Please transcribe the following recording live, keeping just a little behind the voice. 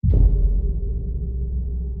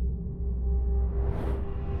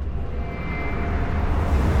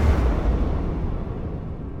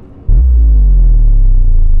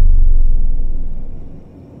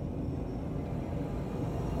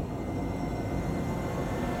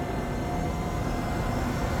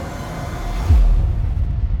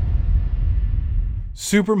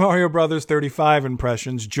Super Mario Bros. 35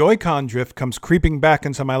 impressions, Joy-Con drift comes creeping back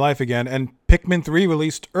into my life again, and Pikmin 3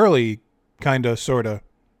 released early, kinda, sorta,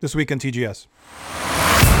 this week on TGS.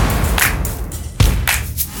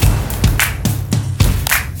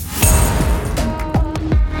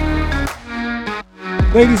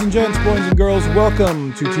 Ladies and gents, boys and girls,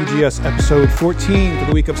 welcome to TGS episode 14 for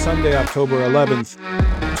the week of Sunday, October 11th,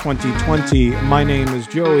 2020. My name is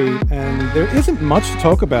Joey, and there isn't much to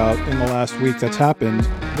talk about in the last week that's happened,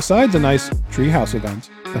 besides a nice Treehouse event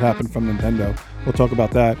that happened from Nintendo. We'll talk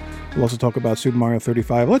about that. We'll also talk about Super Mario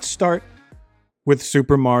 35. Let's start with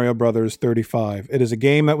Super Mario Bros. 35. It is a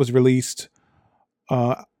game that was released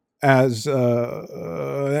as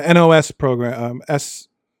NOS program,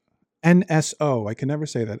 NSO. I can never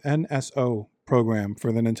say that. NSO program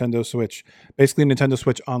for the Nintendo Switch. Basically, Nintendo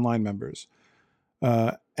Switch Online members.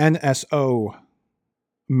 NSO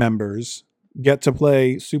members get to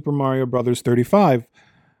play Super Mario Bros. 35.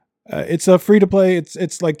 It's a free-to-play.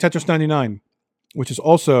 It's like Tetris 99, which is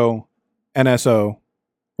also NSO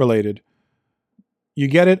related. You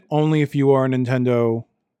get it only if you are a Nintendo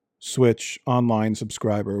Switch Online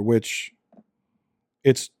subscriber, which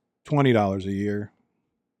it's $20 a year.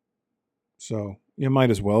 So you might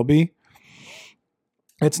as well be.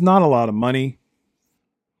 It's not a lot of money.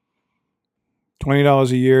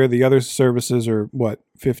 $20 a year. The other services are what,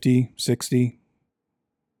 50, 60,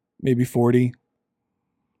 maybe 40.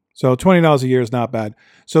 So $20 a year is not bad.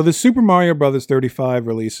 So the Super Mario Bros. 35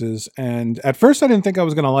 releases, and at first I didn't think I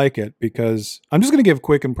was going to like it, because I'm just going to give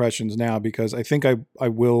quick impressions now, because I think I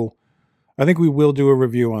will. I think we will do a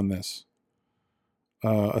review on this,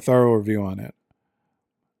 a thorough review on it.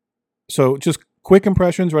 So just quick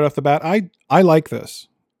impressions right off the bat. I like this.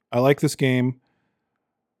 I like this game.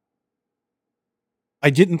 I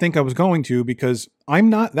didn't think I was going to, because I'm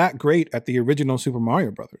not that great at the original Super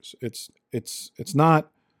Mario Brothers. It's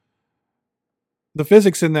not. The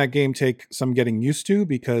physics in that game take some getting used to,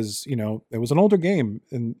 because, you know, it was an older game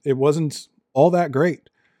and it wasn't all that great.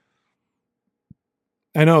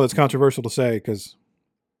 I know that's controversial to say because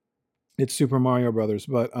it's Super Mario Brothers,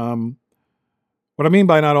 but what I mean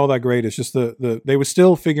by not all that great is just they were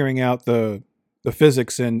still figuring out the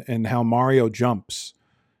physics and how Mario jumps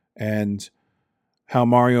and how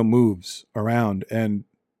Mario moves around. And,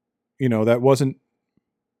 you know, that wasn't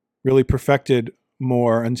really perfected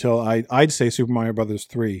more until I'd say Super Mario Brothers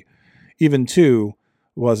 3. Even 2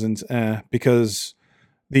 wasn't, because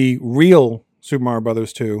the real Super Mario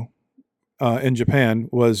Brothers 2 in Japan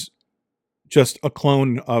was just a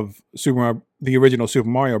clone of the original Super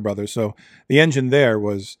Mario Brothers. So the engine there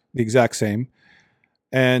was the exact same.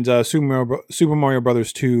 And Super Mario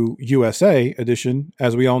Brothers 2 USA edition,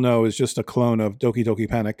 as we all know, is just a clone of Doki Doki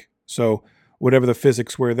Panic. So whatever the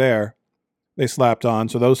physics were there, they slapped on.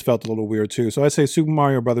 So those felt a little weird too. So I'd say Super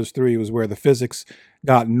Mario Brothers 3 was where the physics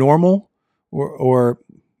got normal, or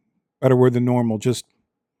better word than normal, just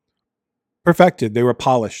perfected. They were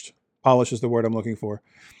polished. Polish is the word I'm looking for.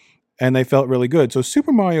 And they felt really good. So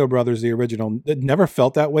Super Mario Brothers, the original, it never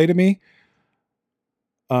felt that way to me.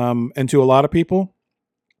 And to a lot of people,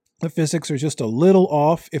 the physics are just a little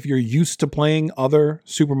off if you're used to playing other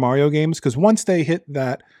Super Mario games. Because once they hit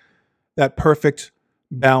that perfect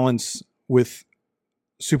balance with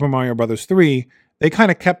Super Mario Brothers 3, they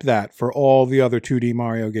kind of kept that for all the other 2D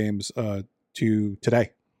Mario games to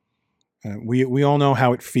today. We all know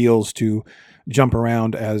how it feels to jump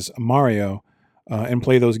around as Mario and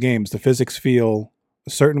play those games. The physics feel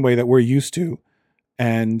a certain way that we're used to,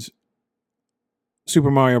 and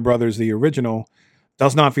Super Mario Brothers, the original,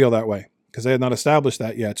 does not feel that way, because they had not established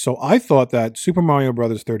that yet. So I thought that Super Mario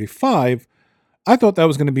Brothers 35, I thought that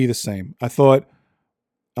was going to be the same. I thought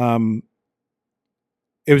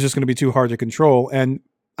it was just going to be too hard to control. And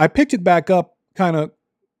I picked it back up kind of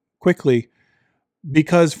quickly,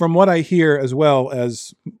 because from what I hear, as well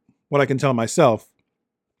as what I can tell myself,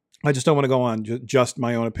 I just don't want to go on just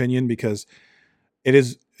my own opinion, because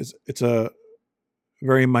it's a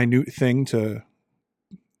very minute thing to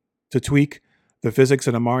tweak the physics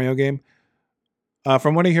in a Mario game.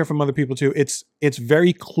 From what I hear from other people too, it's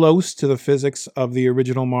very close to the physics of the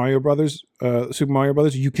original Mario Brothers, Super Mario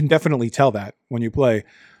Brothers. You can definitely tell that when you play,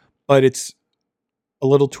 but it's a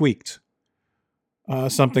little tweaked.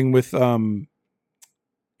 Something with you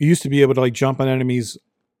used to be able to like jump on enemies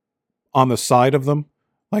on the side of them,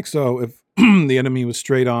 like so. If the enemy was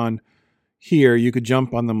straight on here, you could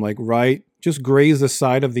jump on them like right, just graze the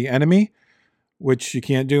side of the enemy, which you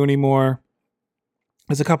can't do anymore.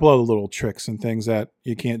 There's a couple other little tricks and things that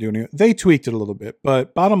you can't do anymore. They tweaked it a little bit,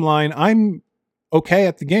 but bottom line, I'm okay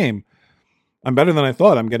at the game. I'm better than I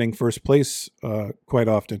thought. I'm getting first place quite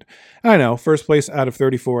often. I know, first place out of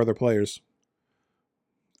 34 other players.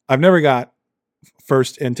 I've never got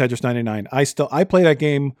first in Tetris 99. I play that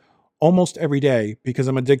game almost every day because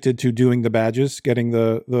I'm addicted to doing the badges, getting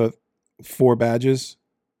the 4 badges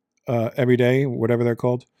every day, whatever they're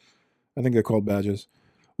called. I think they're called badges,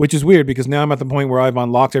 which is weird because now I'm at the point where I've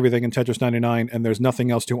unlocked everything in Tetris 99 and there's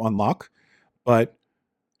nothing else to unlock. But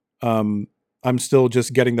I'm still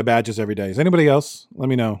just getting the badges every day. Is anybody else? Let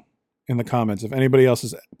me know in the comments if anybody else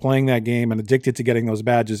is playing that game and addicted to getting those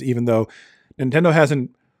badges, even though Nintendo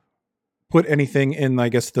hasn't put anything in, I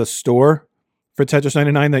guess, the store for Tetris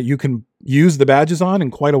 99 that you can use the badges on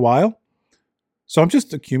in quite a while. So I'm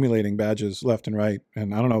just accumulating badges left and right,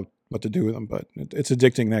 and I don't know what to do with them, but it's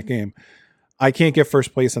addicting, that game. I can't get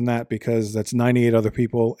first place in that because that's 98 other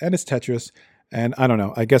people, and it's Tetris, and I don't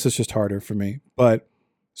know. I guess it's just harder for me. But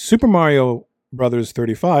Super Mario Brothers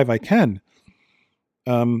 35, I can.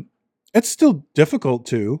 It's still difficult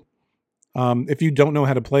too. If you don't know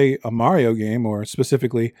how to play a Mario game, or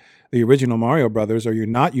specifically the original Mario Brothers, or you're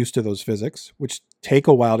not used to those physics, which take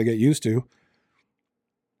a while to get used to,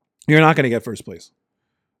 you're not going to get first place.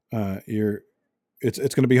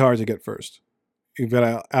 It's going to be hard to get first. You've got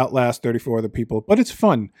to outlast 34 other people, but it's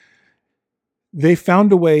fun. They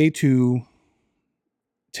found a way to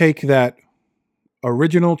take that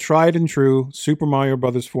original, tried and true Super Mario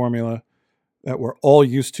Brothers formula that we're all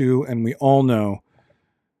used to and we all know.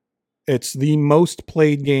 It's the most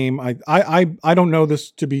played game. I don't know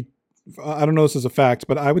this to be, I don't know this as a fact,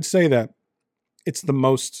 but I would say that it's the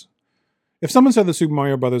most. If someone said the Super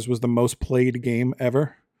Mario Brothers was the most played game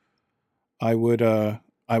ever, I would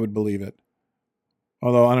believe it.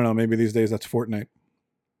 Although I don't know, maybe these days that's Fortnite.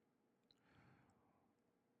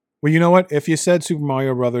 Well, you know what? If you said Super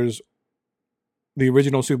Mario Brothers, the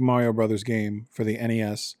original Super Mario Brothers game for the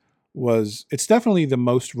NES it's definitely the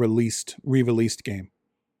most re-released game.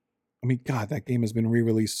 I mean, God, that game has been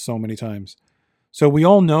re-released so many times. So we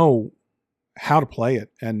all know how to play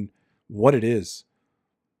it and what it is.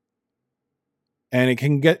 And it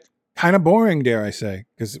can get kind of boring, dare I say,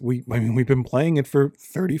 because we've been playing it for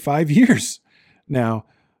 35 years now.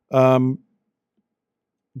 But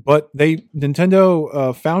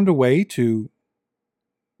Nintendo found a way to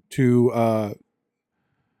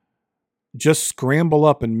just scramble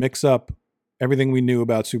up and mix up everything we knew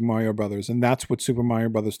about Super Mario Brothers, and that's what Super Mario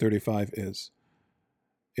Brothers 35 is.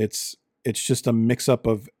 It's just a mix up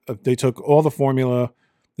of they took all the formula,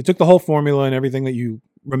 they took the whole formula and everything that you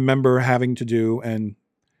remember having to do, and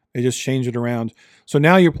they just changed it around. So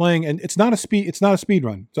now you're playing, and it's not a speed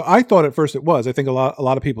run. So I thought at first it was. I think a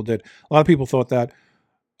lot of people did. A lot of people thought that,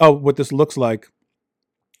 oh, what this looks like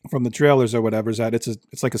from the trailers or whatever is that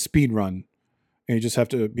it's like a speed run. And you just have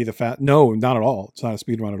to be No, not at all. It's not a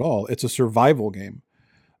speed run at all. It's a survival game.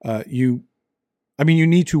 You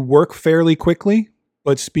need to work fairly quickly,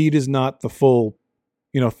 but speed is not the full,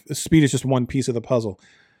 speed is just one piece of the puzzle.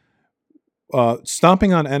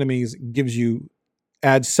 Stomping on enemies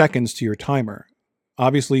adds seconds to your timer.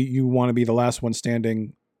 Obviously, you want to be the last one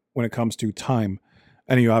standing when it comes to time,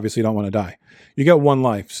 and you obviously don't want to die. You get one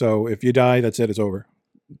life, so if you die, that's it. It's over.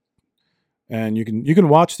 And you can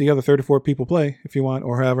watch the other 34 people play if you want,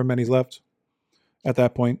 or however many's left at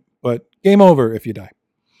that point. But game over if you die.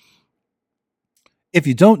 If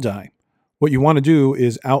you don't die, what you want to do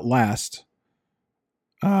is outlast.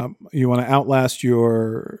 You want to outlast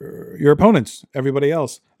your opponents, everybody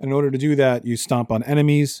else. And in order to do that, you stomp on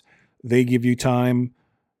enemies. They give you time.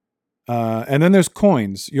 And then there's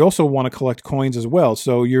coins. You also want to collect coins as well.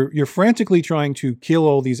 So you're frantically trying to kill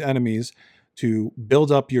all these enemies to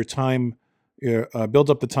build up your time.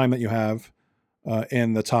 Build up the time that you have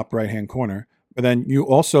in the top right-hand corner. But then you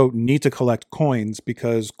also need to collect coins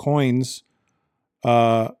because coins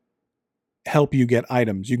help you get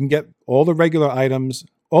items. You can get all the regular items,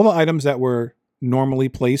 all the items that were normally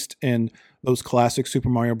placed in those classic Super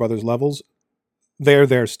Mario Brothers levels. They're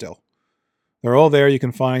there still. They're all there. You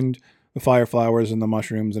can find the fire flowers and the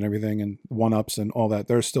mushrooms and everything and one-ups and all that.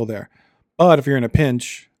 They're still there. But if you're in a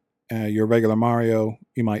pinch, you're regular Mario,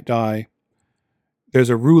 you might die. There's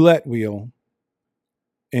a roulette wheel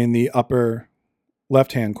in the upper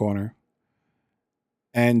left-hand corner.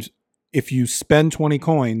 And if you spend 20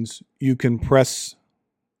 coins, you can press,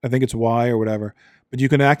 I think it's Y or whatever, but you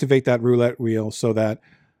can activate that roulette wheel so that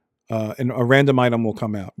a random item will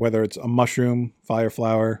come out, whether it's a mushroom, fire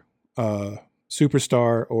flower,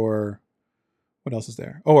 superstar, or what else is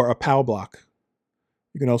there? Oh, or a POW block.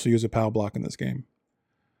 You can also use a POW block in this game.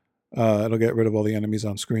 It'll get rid of all the enemies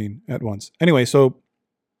on screen at once. Anyway, so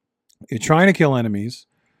you're trying to kill enemies.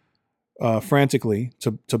 frantically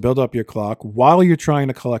to build up your clock while you're trying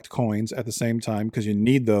to collect coins at the same time because you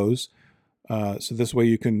need those. So this way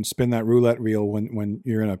you can spin that roulette wheel when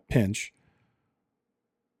you're in a pinch,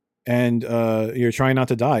 and you're trying not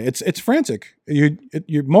to die. It's frantic.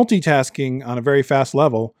 You're multitasking on a very fast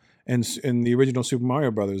level in the original Super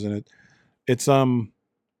Mario Brothers, and it's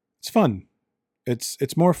fun.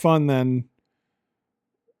 It's more fun than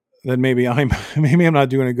maybe I'm not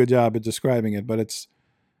doing a good job at describing it, but it's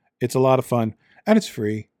a lot of fun, and it's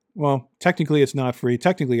free. Well, technically it's not free.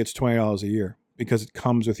 Technically it's $20 a year because it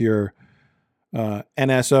comes with your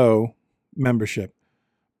NSO membership.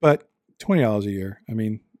 But $20 a year. I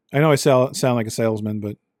mean, I know I sound like a salesman,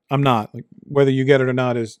 but I'm not. Like, whether you get it or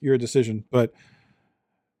not is your decision. But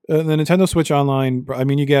the Nintendo Switch Online, I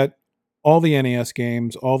mean, you get all the NES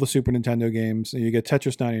games, all the Super Nintendo games. You get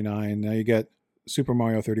Tetris 99. Now you get Super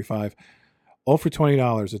Mario 35, all for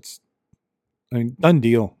 $20. It's, I mean, done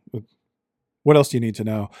deal. What else do you need to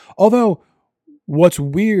know? Although, what's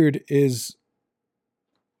weird is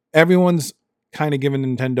everyone's kind of giving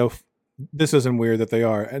Nintendo. This isn't weird that they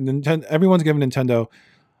are, and everyone's giving Nintendo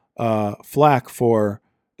flack for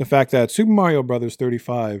the fact that Super Mario Brothers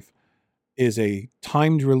 35 is a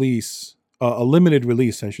timed release, a limited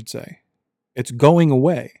release, I should say. It's going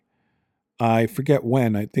away. I forget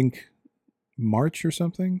when. I think March or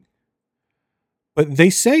something. But they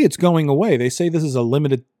say it's going away. They say this is a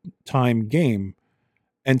limited time game.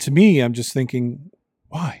 And to me, I'm just thinking,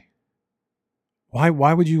 why?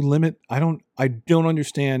 Why would you limit? I don't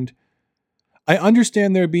understand. I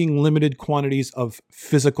understand there being limited quantities of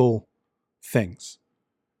physical things,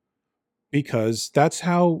 because that's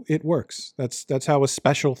how it works. That's how a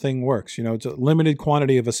special thing works. You know, it's a limited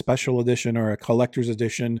quantity of a special edition or a collector's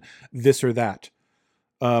edition, this or that,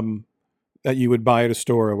 that you would buy at a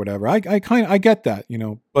store or whatever. I get that, you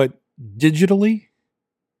know, but digital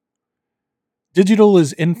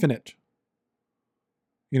is infinite.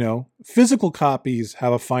 You know, physical copies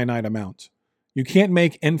have a finite amount. You can't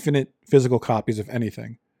make infinite physical copies of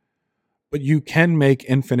anything, but you can make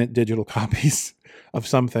infinite digital copies of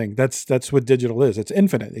something. That's what digital is. It's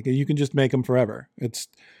infinite. You can just make them forever.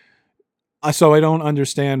 So I don't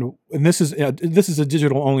understand. And this is a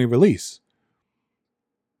digital only release.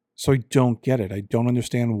 So I don't get it. I don't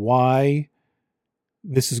understand why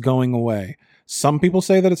this is going away. Some people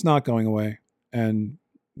say that it's not going away, and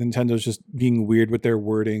Nintendo's just being weird with their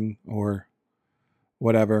wording or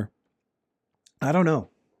whatever. I don't know.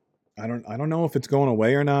 I don't know if it's going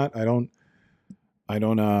away or not. I don't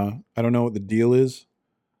know what the deal is.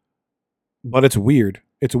 But it's weird.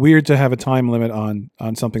 It's weird to have a time limit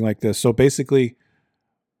on something like this. So basically,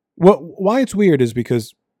 why it's weird is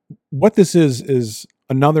because what this is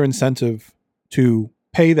another incentive to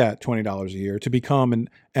pay that $20 a year to become an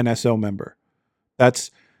NSO member. That's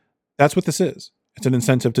what this is. It's an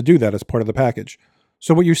incentive to do that as part of the package.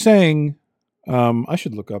 So what you're saying, I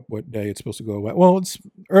should look up what day it's supposed to go away. Well, it's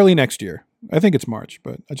early next year. I think it's March,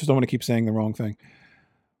 but I just don't want to keep saying the wrong thing.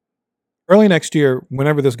 Early next year,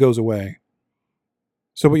 whenever this goes away.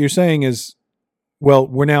 So what you're saying is, well,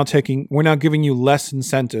 we're now giving you less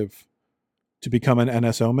incentive to become an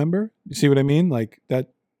NSO member. You see what I mean? Like, that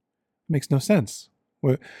makes no sense.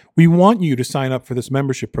 We want you to sign up for this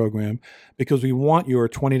membership program because we want your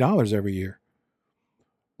 $20 every year.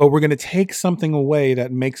 But we're going to take something away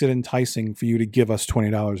that makes it enticing for you to give us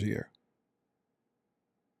 $20 a year.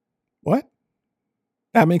 What?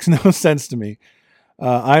 That makes no sense to me.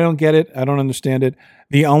 I don't get it. I don't understand it.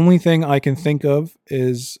 The only thing I can think of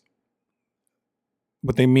is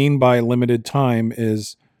what they mean by limited time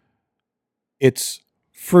is it's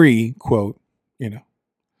free, quote, you know,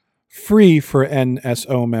 free for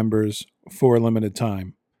NSO members for a limited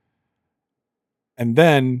time. And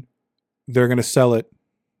then they're going to sell it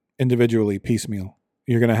individually, piecemeal.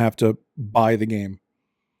 You're going to have to buy the game.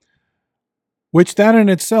 Which that in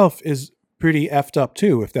itself is pretty effed up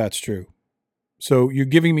too, if that's true. So you're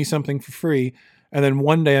giving me something for free, and then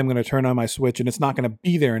one day I'm going to turn on my Switch and it's not going to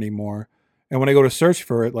be there anymore. And when I go to search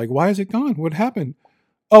for it, like, why is it gone? What happened?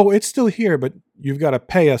 Oh, it's still here, but you've got to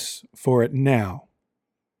pay us for it now.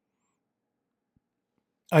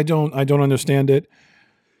 I don't understand it.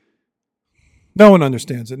 No one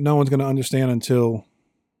understands it. No one's going to understand until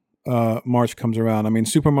March comes around. I mean,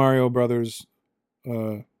 Super Mario Brothers,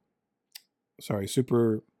 Super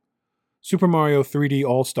Mario 3D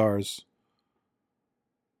All-Stars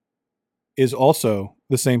is also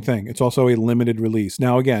the same thing. It's also a limited release.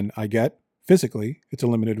 Now, again, I get physically it's a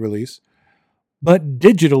limited release, but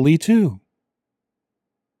digitally too.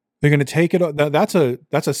 They're going to take it. That's a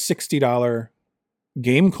 $60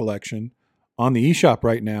 game collection on the eShop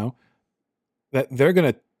right now that they're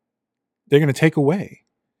going to they're going to take away.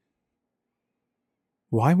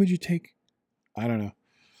 Why would you take? I don't know.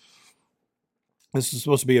 This is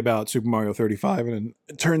supposed to be about Super Mario 35, and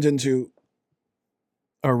it turns into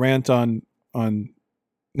a rant on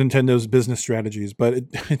Nintendo's business strategies. But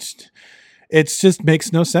it's just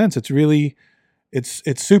makes no sense. It's really it's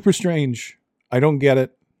super strange. I don't get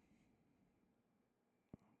it.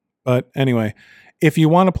 But anyway, if you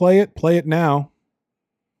want to play it now,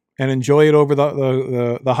 and enjoy it over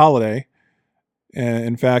the holiday. And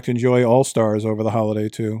in fact, enjoy All Stars over the holiday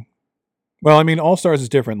too. Well, I mean, All Stars is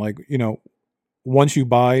different. Like, once you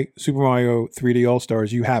buy Super Mario 3D All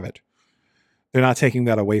Stars, you have it. They're not taking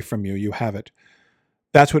that away from you. You have it.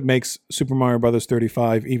 That's what makes Super Mario Brothers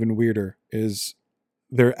 35 even weirder, is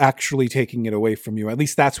they're actually taking it away from you. At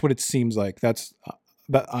least that's what it seems like.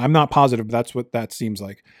 I'm not positive, but that's what that seems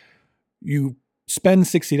like. You spend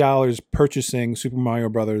 $60 purchasing Super Mario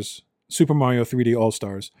 3D All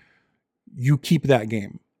Stars. You keep that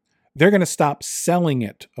game. They're going to stop selling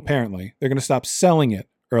it, apparently. They're going to stop selling it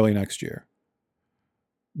early next year.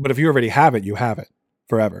 But if you already have it, you have it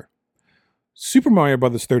forever. Super Mario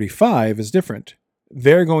Brothers 35 is different.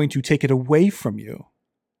 They're going to take it away from you.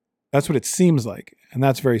 That's what it seems like, and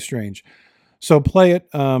that's very strange. So play it.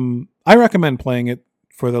 I recommend playing it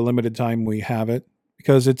for the limited time we have it,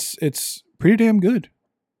 because it's pretty damn good.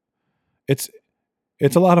 It's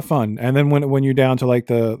a lot of fun. And then when you're down to like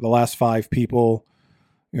the last 5 people,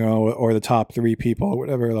 or the top 3 people, or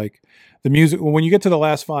whatever, like the music, when you get to the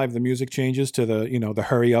last 5, the music changes to the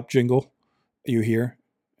hurry up jingle that you hear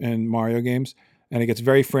in Mario games, and it gets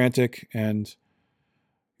very frantic, and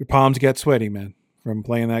your palms get sweaty, man, from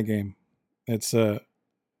playing that game. It's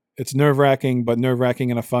nerve-wracking, but nerve-wracking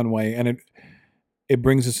in a fun way, and it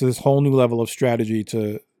brings us to this whole new level of strategy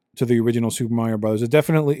to the original Super Mario Brothers. It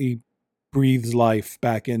definitely breathes life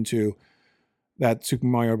back into that Super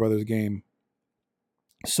Mario Brothers game.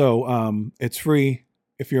 So it's free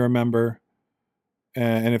if you're a member,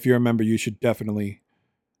 and if you're a member, you should definitely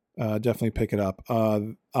pick it up.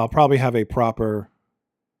 I'll probably have a proper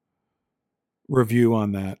review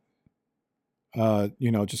on that,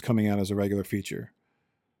 just coming out as a regular feature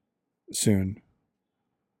soon.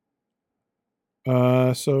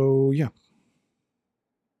 So yeah.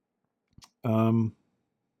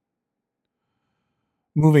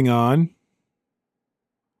 Moving on.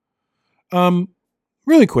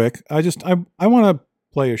 Really quick, I want to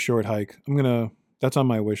play a short hike. That's on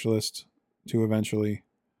my wish list to eventually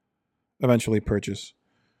purchase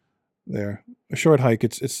there. A short hike.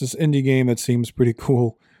 It's this indie game that seems pretty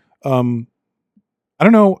cool. I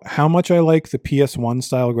don't know how much I like the PS1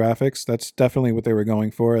 style graphics. That's definitely what they were going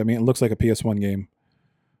for. I mean, it looks like a PS1 game,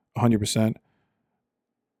 100%.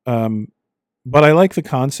 But I like the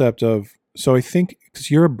concept of, so I think, because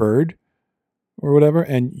you're a bird or whatever,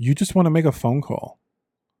 and you just want to make a phone call.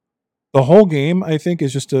 The whole game, I think,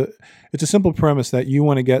 is it's a simple premise that you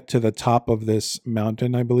want to get to the top of this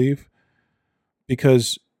mountain, I believe,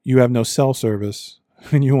 because you have no cell service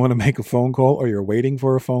and you want to make a phone call, or you're waiting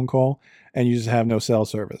for a phone call and you just have no cell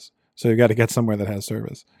service. So you got to get somewhere that has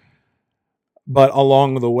service. But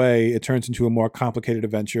along the way, it turns into a more complicated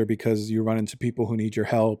adventure because you run into people who need your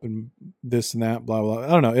help and this and that, blah, blah. I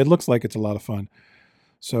don't know. It looks like it's a lot of fun.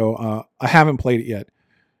 So I haven't played it yet.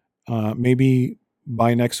 Maybe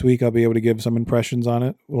by next week, I'll be able to give some impressions on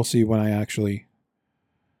it. We'll see when I actually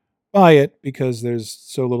buy it, because there's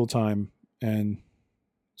so little time and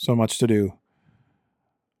so much to do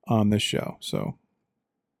on this show. So,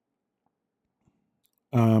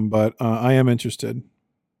 but I am interested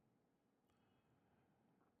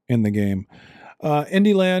in the game.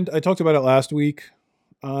 Indie Land, I talked about it last week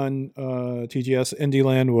on TGS. Indie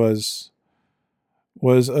Land was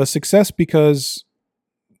a success because,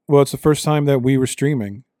 well, it's the first time that we were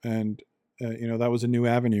streaming, and that was a new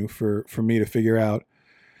avenue for me to figure out.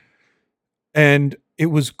 And it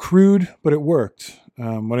was crude, but it worked.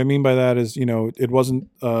 What I mean by that is, it wasn't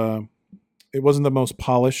the most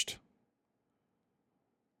polished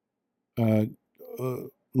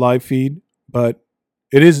live feed, but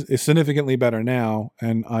it's significantly better now,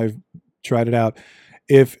 and I've tried it out.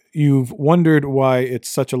 If you've wondered why it's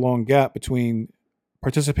such a long gap between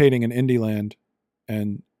participating in Indie Land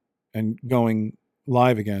and going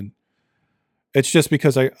live again, it's just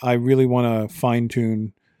because I really want to fine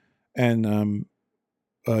tune and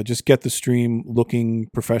just get the stream looking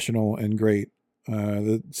professional and great,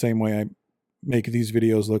 the same way I make these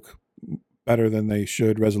videos look better than they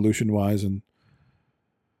should resolution wise, and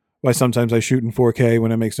why sometimes I shoot in 4K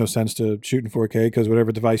when it makes no sense to shoot in 4K, because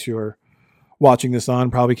whatever device you're watching this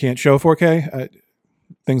on probably can't show 4K,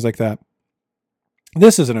 things like that.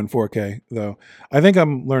 This isn't in 4K though. I think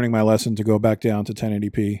I'm learning my lesson to go back down to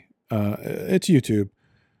 1080p. It's YouTube.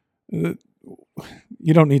 Uh,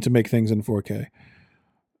 You don't need to make things in 4K.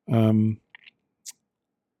 Um,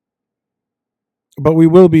 but we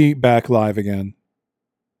will be back live again.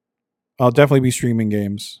 I'll definitely be streaming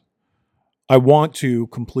games. I want to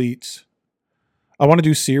complete. I want to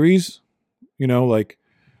do series. Like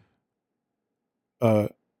uh,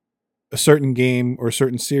 a certain game or a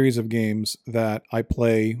certain series of games that I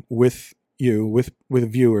play with you, with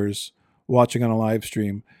viewers watching on a live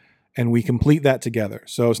stream, and we complete that together.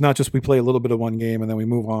 So it's not just we play a little bit of one game and then we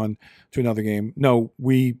move on to another game. No,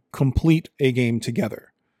 we complete a game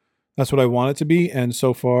together. That's what I want it to be. And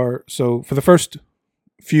so far, so for the first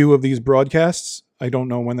few of these broadcasts, I don't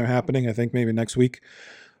know when they're happening. I think maybe next week.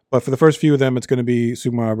 But for the first few of them, it's going to be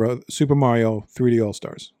Super Mario 3D All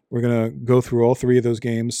Stars. We're going to go through all three of those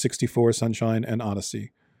games: 64, Sunshine, and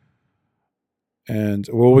Odyssey. And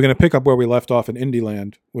we're going to pick up where we left off in Indie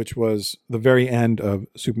Land, which was the very end of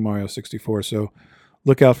Super Mario 64. So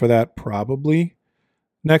look out for that probably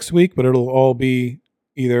next week, but it'll all be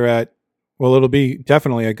either it'll be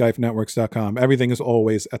definitely at GeifNetworks.com. Everything is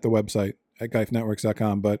always at the website at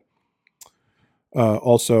GeifNetworks.com, but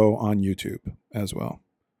also on YouTube as well.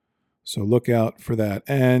 So look out for that.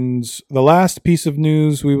 And the last piece of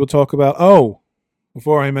news we will talk about. Oh,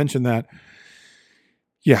 before I mention that,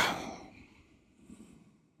 yeah.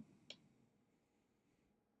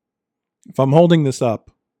 If I'm holding this up,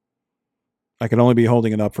 I can only be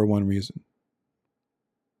holding it up for one reason.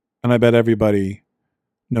 And I bet everybody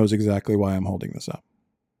knows exactly why I'm holding this up.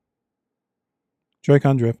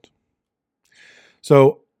 Joy-Con drift.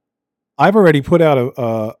 So I've already put out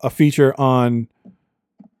a feature on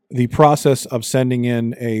the process of sending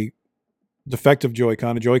in a defective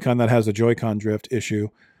Joy-Con, a Joy-Con that has a Joy-Con drift issue,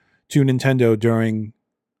 to Nintendo during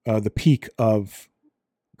the peak of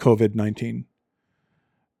COVID-19.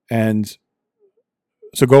 And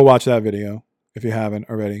so go watch that video if you haven't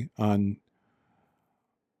already on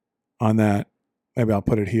that. Maybe I'll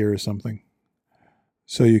put it here or something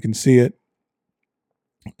so you can see it.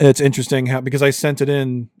 It's interesting because I sent it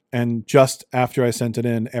in, and just after I sent it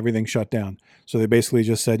in, everything shut down. So they basically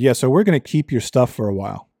just said, yeah, so we're going to keep your stuff for a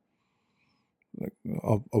while. Like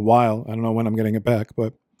a while. I don't know when I'm getting it back,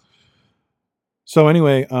 but so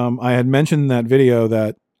anyway, I had mentioned in that video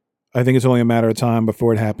that I think it's only a matter of time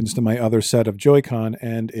before it happens to my other set of Joy-Con,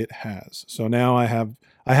 and it has. So now I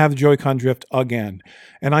have Joy-Con drift again,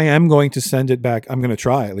 and I am going to send it back. I'm going to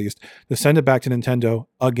try at least to send it back to Nintendo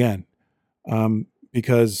again,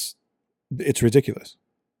 because it's ridiculous.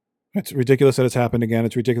 It's ridiculous that it's happened again.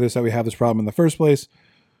 It's ridiculous that we have this problem in the first place.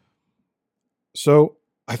 So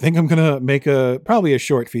I think I'm going to make probably a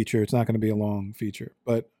short feature. It's not going to be a long feature,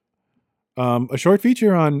 but a short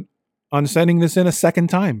feature on sending this in a second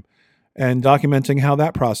time and documenting how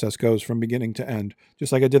that process goes from beginning to end,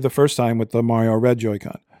 just like I did the first time with the Mario Red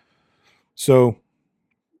Joy-Con. So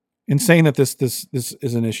insane that this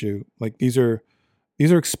is an issue. Like these are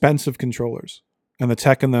expensive controllers, and the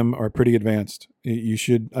tech in them are pretty advanced. You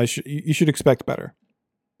should expect better.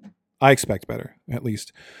 I expect better, at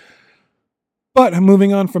least. But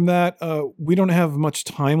moving on from that, we don't have much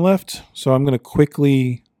time left, so I'm going to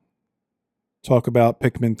quickly talk about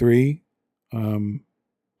Pikmin 3.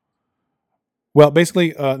 Well,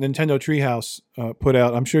 basically, Nintendo Treehouse put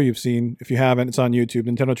out, I'm sure you've seen, if you haven't, it's on YouTube.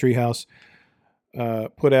 Nintendo Treehouse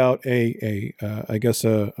put out a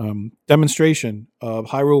demonstration of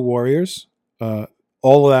Hyrule Warriors.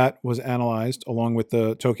 All of that was analyzed along with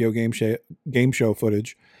the Tokyo Game Show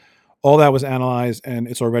footage. All that was analyzed, and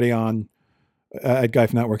it's already on at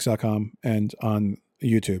GeifNetworks.com and on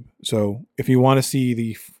YouTube. So if you want to see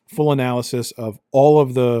the full analysis of all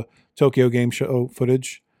of the Tokyo Game Show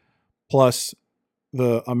footage, plus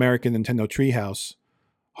the American Nintendo Treehouse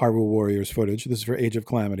Hyrule Warriors footage, this is for Age of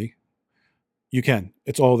Calamity, you can.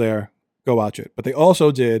 It's all there. Go watch it. But they also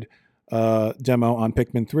did a demo on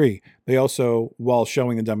Pikmin 3. They also, while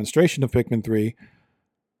showing the demonstration of Pikmin 3,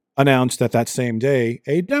 announced that same day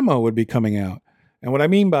a demo would be coming out. And what I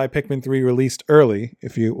mean by Pikmin 3 released early,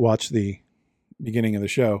 if you watch the beginning of the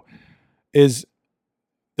show, is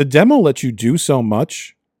the demo lets you do so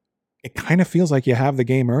much, it kind of feels like you have the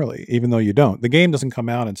game early, even though you don't. The game doesn't come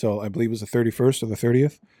out until, I believe it was the 31st or the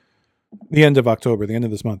 30th, the end of October, the end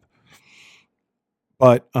of this month.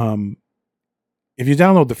 But if you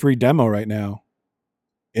download the free demo right now,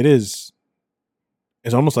 it's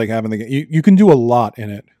almost like having the game. You can do a lot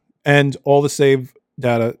in it, and all the save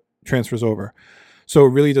data transfers over. So it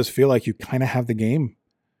really does feel like you kind of have the game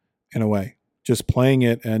in a way, just playing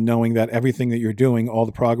it and knowing that everything that you're doing, all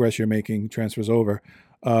the progress you're making transfers over.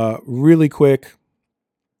 Really quick.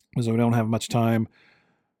 because we don't have much time.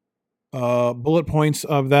 Bullet points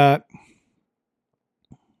of that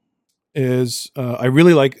is I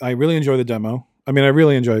really enjoy the demo. I mean, I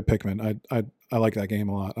really enjoy Pikmin. I like that game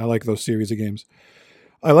a lot. I like those series of games.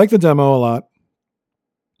 I like the demo a lot.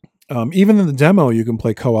 Even in the demo, you can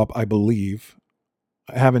play co-op, I believe.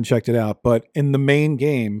 I haven't checked it out, but in the main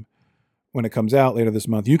game, when it comes out later this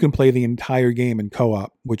month, you can play the entire game in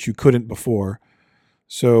co-op, which you couldn't before.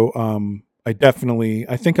 So I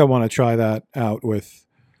think I want to try that out with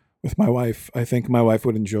my wife. I think my wife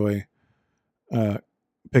would enjoy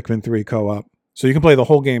Pikmin 3 co-op. So you can play the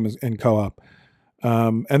whole game in co-op.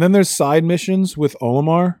 And then there's side missions with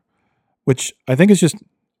Olimar, which I think is just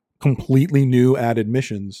completely new added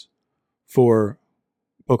missions for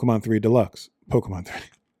Pokemon 3 Deluxe.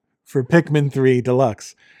 For Pikmin 3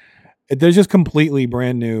 Deluxe. They're just completely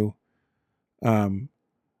brand new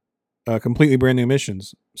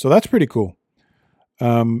missions. So that's pretty cool.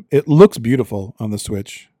 It looks beautiful on the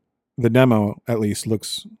Switch. The demo, at least,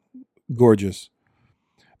 looks gorgeous.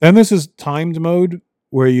 Then this is timed mode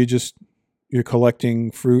where you're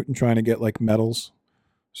collecting fruit and trying to get like medals.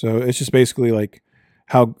 So it's just basically like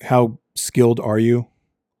how skilled are you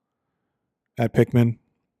at Pikmin?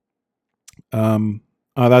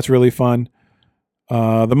 That's really fun.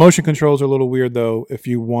 The motion controls are a little weird though. If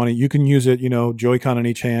you want it, you can use it, Joy-Con in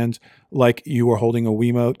each hand, like you were holding a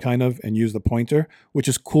Wiimote kind of, and use the pointer, which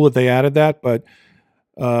is cool that they added that, but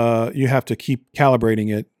you have to keep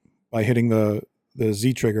calibrating it by hitting the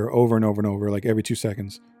Z trigger over and over and over, like every 2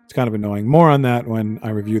 seconds. It's kind of annoying. More on that when I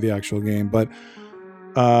review the actual game, but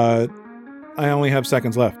I only have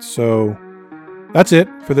seconds left. So that's it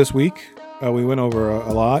for this week. We went over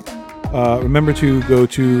a lot. Remember to go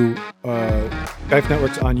to Geif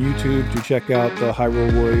Networks on YouTube to check out the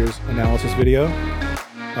Hyrule Warriors analysis video.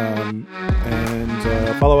 And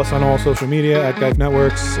follow us on all social media at Geif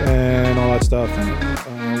Networks and all that stuff.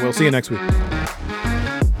 And we'll see you next week.